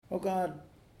Oh God,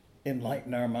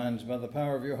 enlighten our minds by the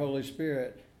power of your Holy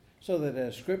Spirit, so that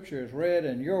as Scripture is read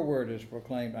and your word is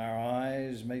proclaimed, our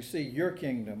eyes may see your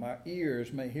kingdom, our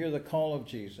ears may hear the call of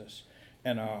Jesus,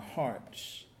 and our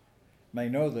hearts may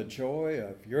know the joy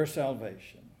of your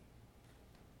salvation.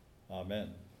 Amen.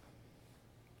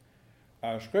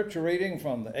 Our scripture reading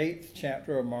from the 8th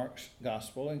chapter of Mark's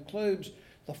Gospel includes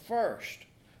the first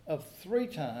of 3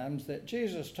 times that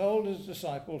Jesus told his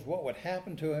disciples what would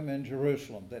happen to him in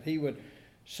Jerusalem, that he would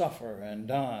suffer and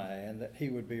die, and that he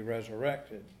would be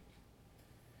resurrected.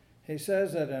 He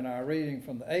says that in our reading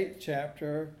from the 8th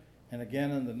chapter, and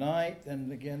again in the 9th,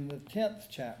 and again the 10th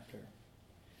chapter.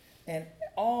 And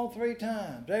all 3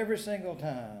 times, every single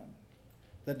time,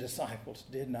 the disciples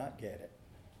did not get it.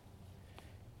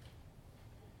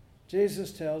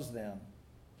 Jesus tells them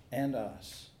and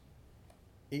us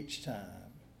each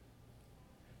time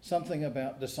something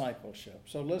about discipleship.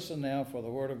 So listen now for the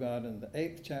Word of God in the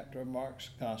 8th chapter of Mark's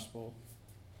Gospel,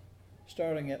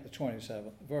 starting at the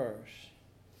 27th verse.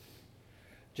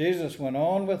 Jesus went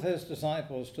on with his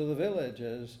disciples to the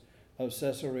villages of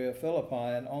Caesarea Philippi,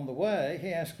 and on the way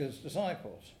he asked his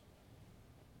disciples,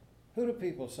 "Who do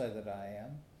people say that I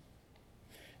am?"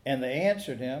 And they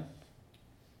answered him,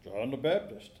 "John the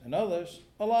Baptist, and others,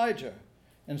 Elijah,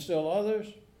 and still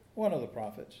others, one of the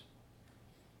prophets."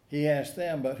 He asked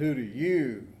them, "But who do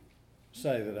you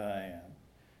say that I am?"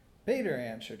 Peter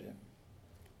answered him,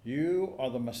 "You are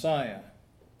the Messiah."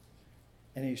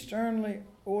 And he sternly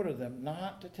ordered them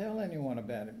not to tell anyone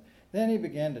about him. Then he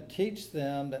began to teach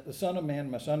them that the Son of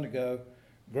Man must undergo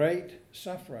great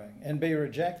suffering and be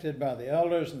rejected by the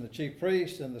elders and the chief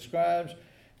priests and the scribes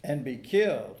and be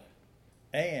killed,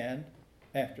 and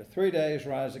after 3 days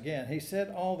rise again. He said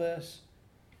all this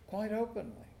quite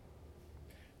openly.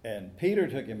 And Peter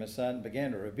took him aside and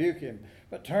began to rebuke him.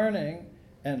 But turning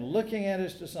and looking at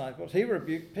his disciples, he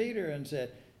rebuked Peter and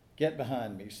said, "Get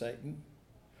behind me, Satan,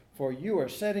 for you are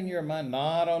setting your mind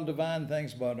not on divine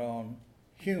things, but on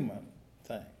human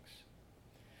things."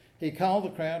 He called the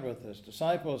crowd with his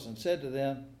disciples and said to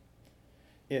them,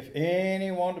 "If any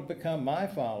want to become my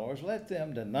followers, let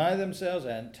them deny themselves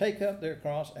and take up their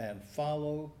cross and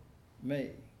follow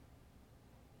me.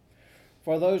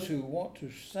 For those who want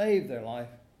to save their life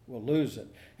will lose it,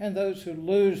 and those who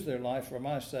lose their life for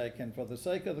my sake and for the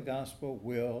sake of the gospel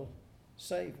will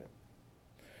save it.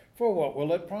 For what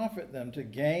will it profit them to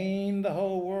gain the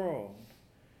whole world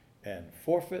and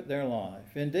forfeit their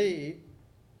life? Indeed,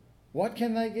 what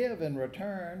can they give in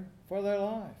return for their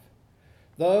life?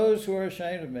 Those who are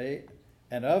ashamed of me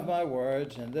and of my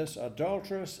words in this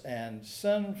adulterous and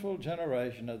sinful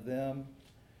generation, of them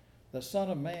the Son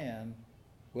of Man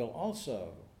will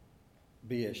also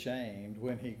be ashamed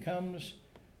when he comes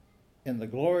in the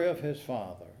glory of his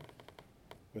Father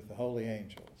with the holy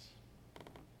angels."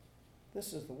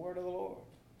 This is the word of the Lord.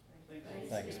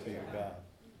 Thanks be to God.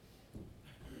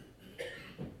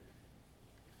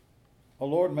 O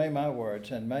Lord, may my words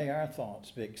and may our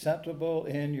thoughts be acceptable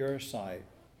in your sight,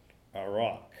 our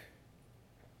rock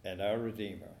and our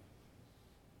Redeemer.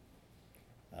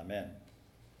 Amen.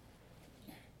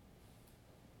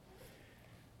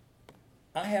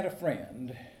 I had a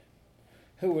friend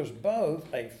who was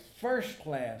both a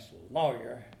first-class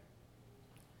lawyer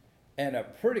and a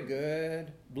pretty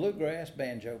good bluegrass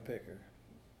banjo picker.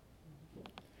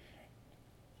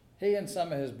 He and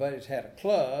some of his buddies had a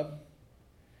club,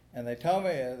 and they told me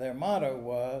their motto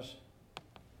was,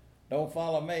 "Don't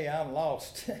follow me, I'm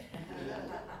lost."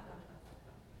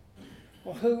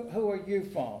 Well, who are you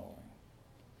following?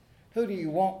 Who do you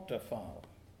want to follow?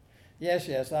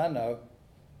 Yes, I know.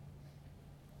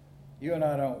 You and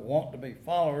I don't want to be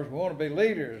followers, we want to be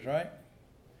leaders, right?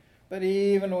 But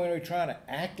even when we try to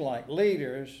act like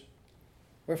leaders,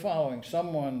 we're following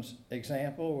someone's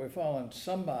example, we're following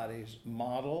somebody's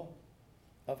model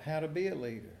of how to be a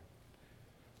leader.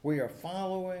 We are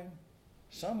following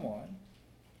someone.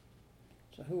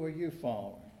 So who are you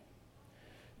following?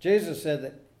 Jesus said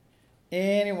that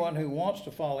anyone who wants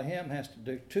to follow him has to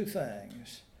do 2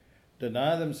 things: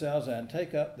 deny themselves and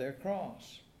take up their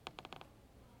cross.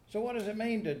 So what does it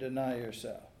mean to deny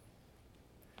yourself?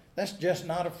 That's just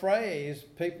not a phrase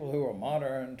people who are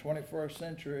modern 21st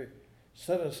century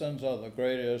citizens of the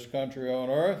greatest country on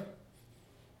earth.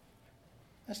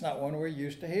 That's not one we're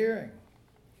used to hearing.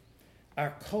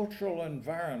 Our cultural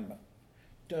environment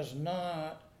does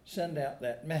not send out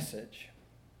that message.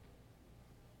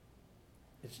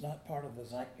 It's not part of the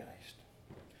zeitgeist.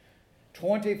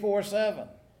 24/7,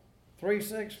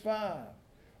 365.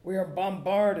 We are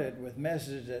bombarded with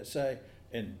messages that say,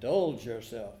 indulge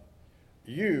yourself.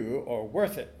 You are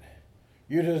worth it.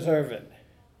 You deserve it.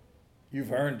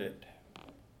 You've earned it.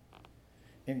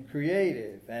 in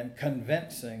creative and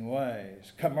convincing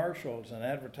ways. Commercials and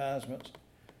advertisements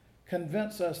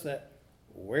convince us that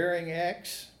wearing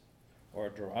X or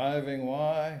driving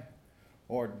Y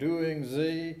or doing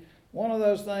Z, one of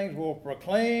those things will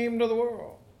proclaim to the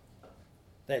world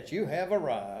that you have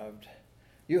arrived.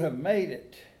 You have made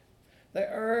it. They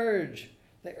urge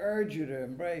you to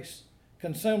embrace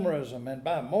consumerism and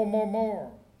buy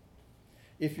more.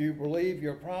 If you believe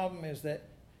your problem is that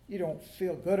you don't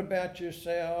feel good about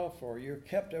yourself or you're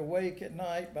kept awake at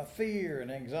night by fear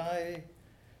and anxiety,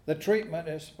 the treatment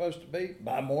is supposed to be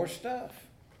buy more stuff.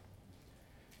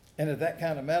 And if that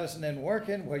kind of medicine isn't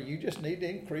working, well, you just need to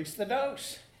increase the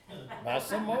dose. Buy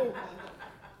some more.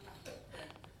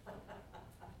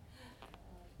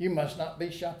 You must not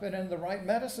be shopping in the right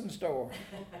medicine store.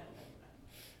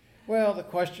 Well, the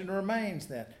question remains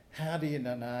then, how do you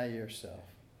deny yourself?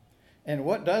 And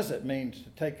what does it mean to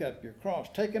take up your cross?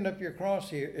 Taking up your cross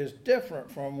here is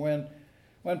different from when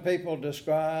people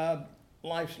describe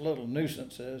life's little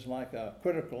nuisances like a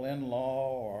critical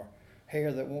in-law or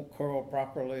hair that won't curl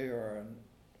properly or an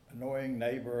annoying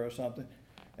neighbor or something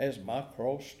as my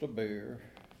cross to bear.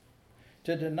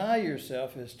 To deny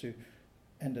yourself is to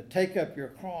take up your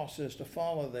cross is to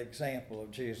follow the example of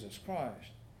Jesus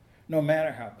Christ. No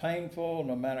matter how painful,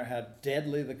 no matter how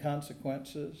deadly the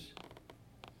consequences.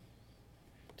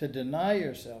 To deny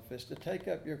yourself is to take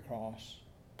up your cross.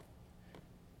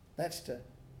 That's to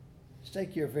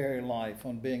stake your very life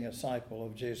on being a disciple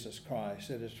of Jesus Christ.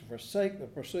 It is to forsake the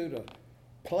pursuit of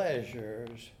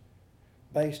pleasures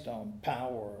based on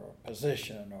power or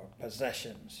position or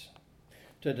possessions.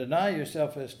 To deny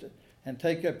yourself and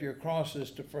take up your cross is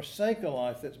to forsake a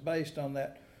life that's based on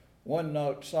that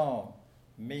one-note song,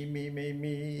 me, me, me,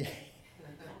 me.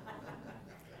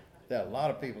 There are a lot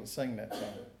of people that sing that song.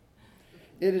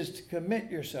 It is to commit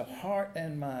yourself, heart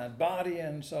and mind, body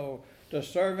and soul, to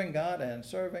serving God and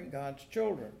serving God's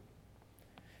children.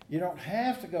 You don't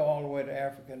have to go all the way to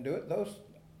Africa and do it.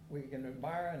 We can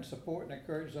admire and support and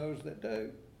encourage those that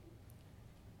do.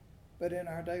 But in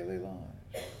our daily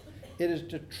lives, it is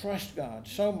to trust God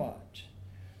so much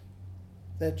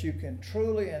that you can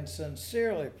truly and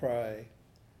sincerely pray,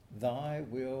 thy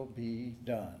will be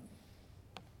done.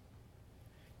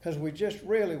 Because we just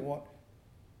really want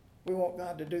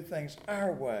God to do things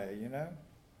our way, you know.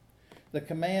 The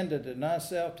command to deny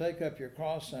self, take up your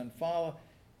cross and follow.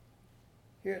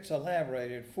 Here it's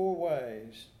elaborated 4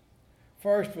 ways.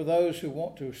 First, for those who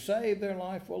want to save their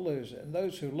life will lose it. And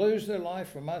those who lose their life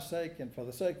for my sake and for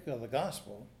the sake of the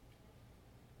gospel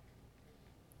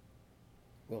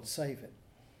will save it.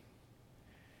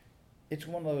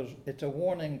 It's a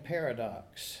warning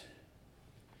paradox.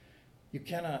 You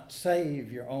cannot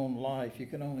save your own life. You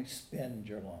can only spend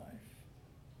your life.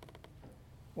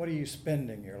 What are you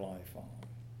spending your life on?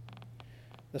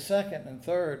 The second and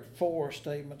third 4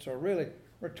 statements are really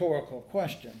rhetorical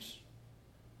questions.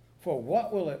 For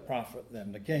what will it profit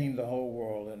them to gain the whole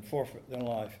world and forfeit their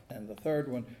life? And the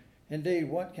third one, indeed,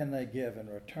 what can they give in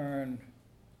return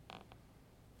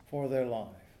for their life?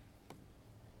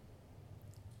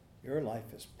 Your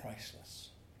life is priceless.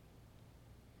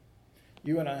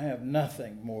 You and I have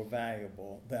nothing more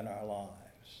valuable than our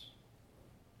lives.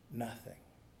 Nothing.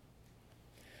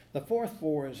 The fourth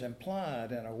 4 is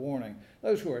implied in a warning.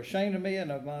 Those who are ashamed of me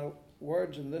and of my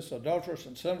words in this adulterous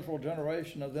and sinful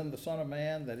generation, of them the Son of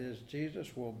Man, that is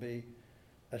Jesus, will be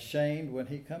ashamed when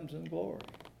he comes in glory.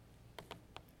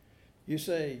 You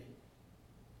see,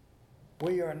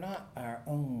 we are not our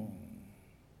own.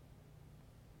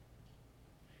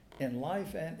 In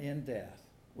life and in death,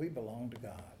 we belong to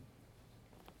God.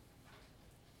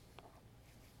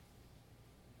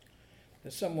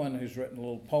 There's someone who's written a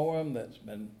little poem that's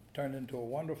been turned into a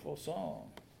wonderful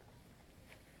song,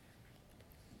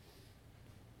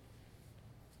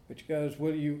 which goes,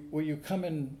 will you come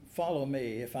and follow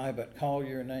me if I but call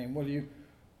your name? Will you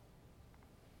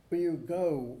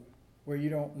go where you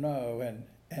don't know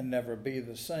and never be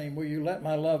the same? Will you let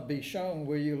my love be shown?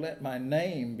 Will you let my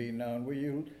name be known? Will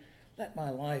you let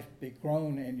my life be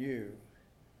grown in you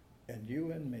and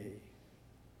you in me?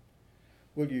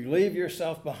 Will you leave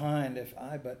yourself behind if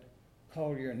I but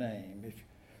call your name?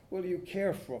 Will you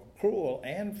care for cruel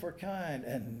and for kind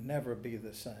and never be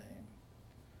the same?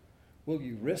 Will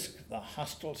you risk the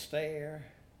hostile stare?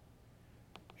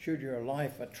 Should your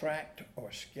life attract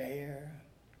or scare?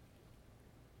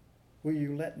 Will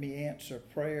you let me answer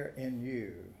prayer in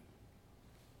you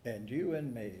and you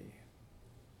in me?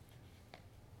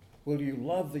 Will you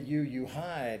love the you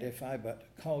hide if I but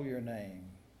call your name?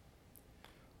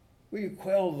 Will you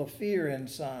quell the fear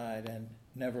inside and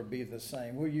never be the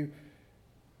same? Will you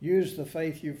Use the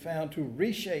faith you found to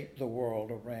reshape the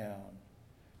world around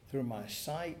through my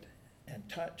sight and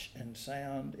touch and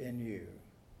sound in you,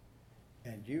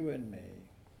 and you in me.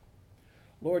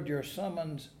 Lord, your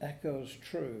summons echoes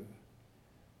true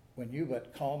when you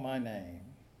but call my name.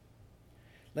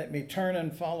 Let me turn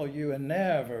and follow you and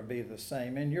never be the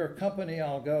same. In your company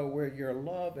I'll go where your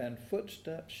love and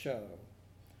footsteps show.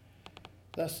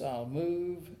 Thus I'll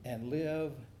move and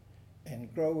live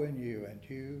and grow in you and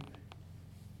you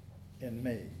in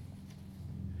me.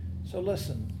 So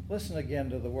listen again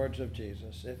to the words of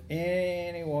Jesus. If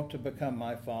any want to become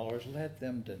my followers, let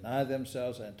them deny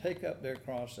themselves and take up their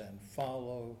cross and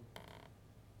follow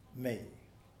me.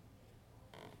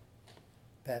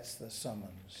 That's the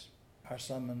summons. Our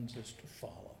summons is to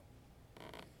follow.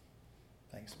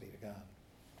 Thanks be to God.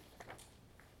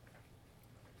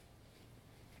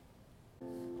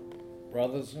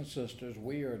 Brothers and sisters,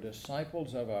 we are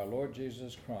disciples of our Lord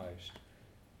Jesus Christ.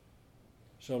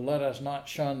 So let us not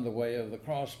shun the way of the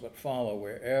cross, but follow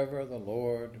wherever the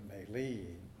Lord may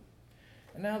lead.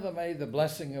 And now may the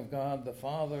blessing of God, the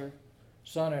Father,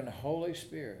 Son, and Holy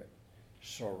Spirit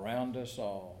surround us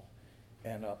all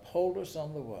and uphold us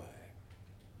on the way.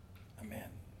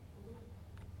 Amen.